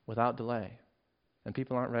 without delay. And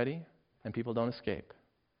people aren't ready, and people don't escape.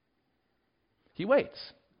 He waits.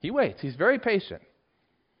 He's very patient.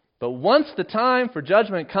 But once the time for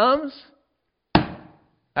judgment comes,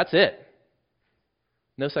 that's it.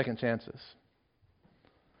 No second chances.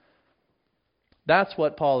 That's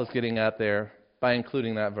what Paul is getting at there by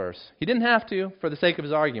including that verse. He didn't have to for the sake of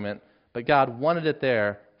his argument, but God wanted it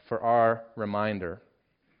there for our reminder.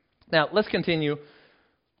 Now, let's continue.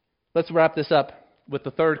 Let's wrap this up with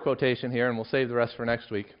the third quotation here, and we'll save the rest for next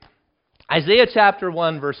week. Isaiah chapter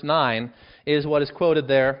 1, verse 9 is what is quoted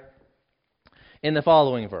there in the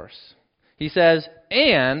following verse. He says,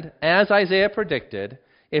 "And, as Isaiah predicted,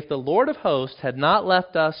 if the Lord of hosts had not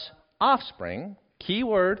left us offspring," key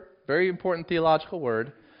word, very important theological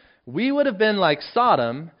word, "we would have been like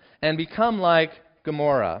Sodom and become like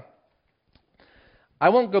Gomorrah." I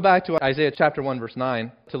won't go back to Isaiah chapter 1, verse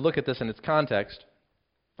 9 to look at this in its context,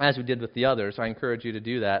 as we did with the others. I encourage you to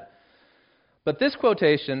do that. But this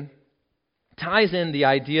quotation ties in the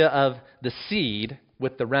idea of the seed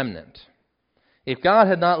with the remnant. If God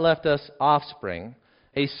had not left us offspring,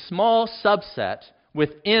 a small subset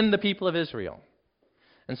within the people of Israel.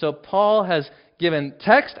 And so Paul has given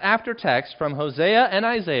text after text from Hosea and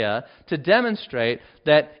Isaiah to demonstrate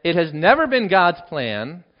that it has never been God's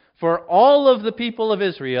plan for all of the people of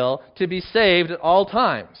Israel to be saved at all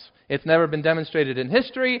times. It's never been demonstrated in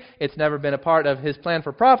history. It's never been a part of His plan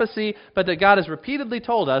for prophecy, but that God has repeatedly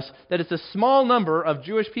told us that it's a small number of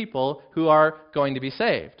Jewish people who are going to be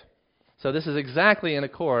saved. So this is exactly in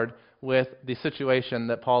accord with the situation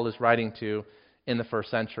that Paul is writing to in the first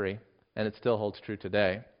century, and it still holds true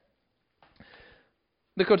today.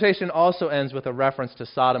 The quotation also ends with a reference to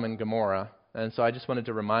Sodom and Gomorrah, and so I just wanted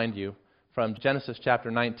to remind you from Genesis chapter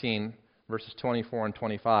 19, verses 24 and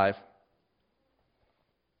 25.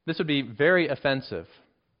 This would be very offensive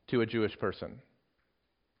to a Jewish person.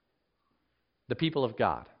 The people of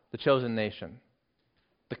God, the chosen nation,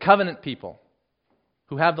 the covenant people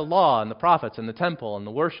who have the law and the prophets and the temple and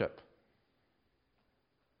the worship,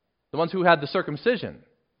 the ones who had the circumcision,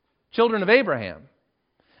 children of Abraham.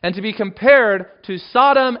 And to be compared to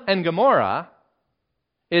Sodom and Gomorrah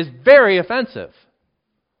is very offensive.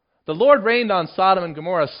 The Lord rained on Sodom and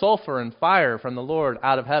Gomorrah sulfur and fire from the Lord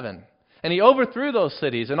out of heaven. And He overthrew those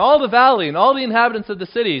cities and all the valley and all the inhabitants of the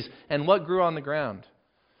cities and what grew on the ground.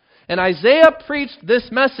 And Isaiah preached this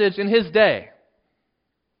message in his day.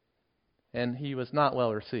 And he was not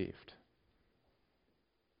well received.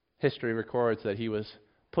 History records that he was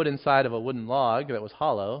put inside of a wooden log that was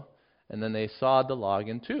hollow, and then they sawed the log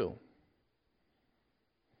in two.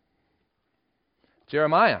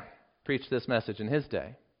 Jeremiah preached this message in his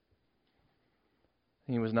day.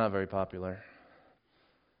 He was not very popular.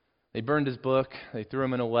 They burned his book. They threw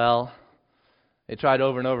him in a well. They tried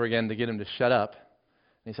over and over again to get him to shut up.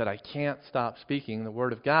 And he said, I can't stop speaking the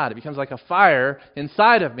word of God. It becomes like a fire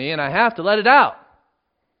inside of me, and I have to let it out.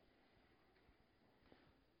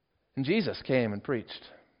 And Jesus came and preached,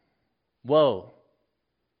 woe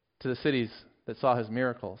to the cities that saw His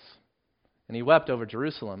miracles. And He wept over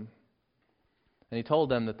Jerusalem. And He told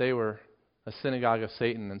them that they were a synagogue of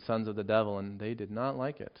Satan and sons of the devil, and they did not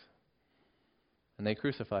like it. And they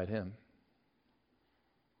crucified Him.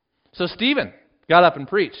 So Stephen got up and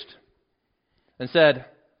preached and said,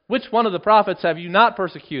 which one of the prophets have you not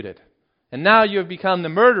persecuted? And now you have become the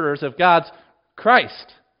murderers of God's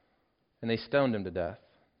Christ. And they stoned him to death.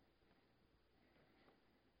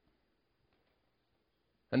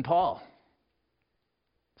 And Paul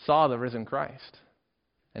saw the risen Christ.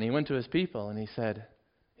 And he went to his people and he said,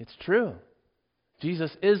 it's true.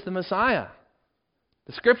 Jesus is the Messiah.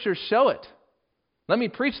 The Scriptures show it. Let me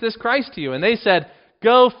preach this Christ to you. And they said,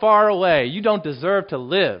 go far away. You don't deserve to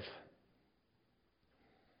live.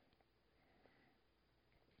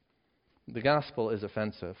 The gospel is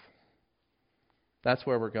offensive. That's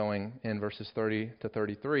where we're going in verses 30 to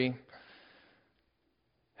 33.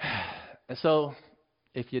 And so,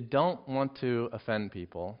 if you don't want to offend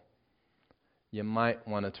people, you might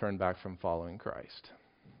want to turn back from following Christ.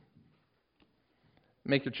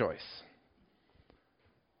 Make your choice.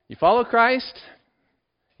 You follow Christ,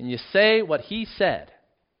 and you say what He said,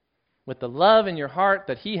 with the love in your heart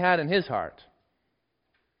that He had in His heart,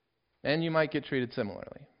 and you might get treated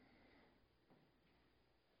similarly.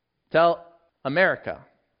 Tell America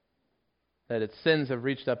that its sins have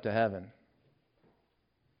reached up to heaven,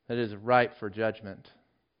 that it is ripe for judgment,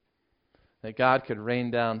 that God could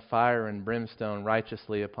rain down fire and brimstone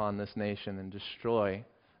righteously upon this nation and destroy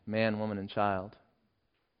man, woman, and child,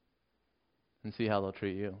 and see how they'll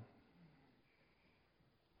treat you.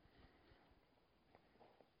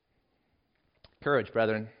 Courage,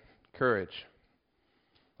 brethren. Courage.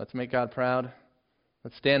 Let's make God proud.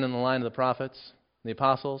 Let's stand in the line of the prophets, the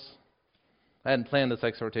apostles. I hadn't planned this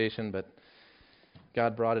exhortation, but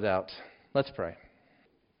God brought it out. Let's pray.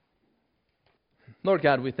 Lord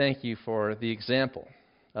God, we thank You for the example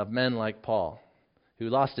of men like Paul, who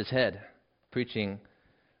lost his head preaching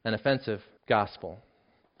an offensive gospel.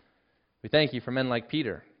 We thank You for men like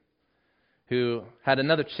Peter, who had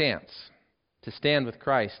another chance to stand with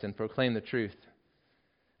Christ and proclaim the truth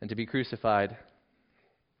and to be crucified.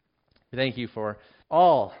 We thank You for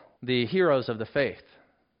all the heroes of the faith,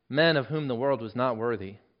 men of whom the world was not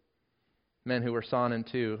worthy, men who were sawn in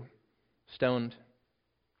two, stoned,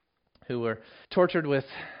 who were tortured with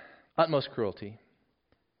utmost cruelty.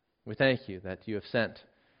 We thank You that You have sent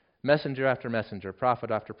messenger after messenger,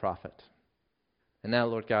 prophet after prophet. And now,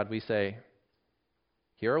 Lord God, we say,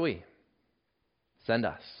 here are we. Send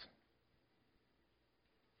us.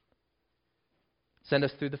 Send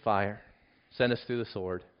us through the fire. Send us through the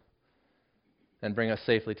sword. And bring us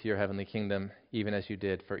safely to Your heavenly kingdom, even as You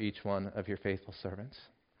did for each one of Your faithful servants.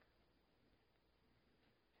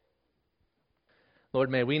 Lord,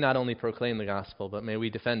 may we not only proclaim the gospel, but may we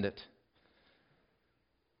defend it.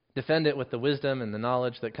 defend it with the wisdom and the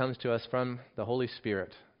knowledge that comes to us from the Holy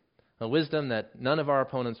Spirit, a wisdom that none of our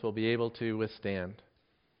opponents will be able to withstand.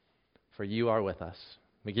 For you are with us.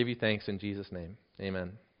 We give you thanks in Jesus' name.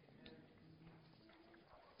 Amen.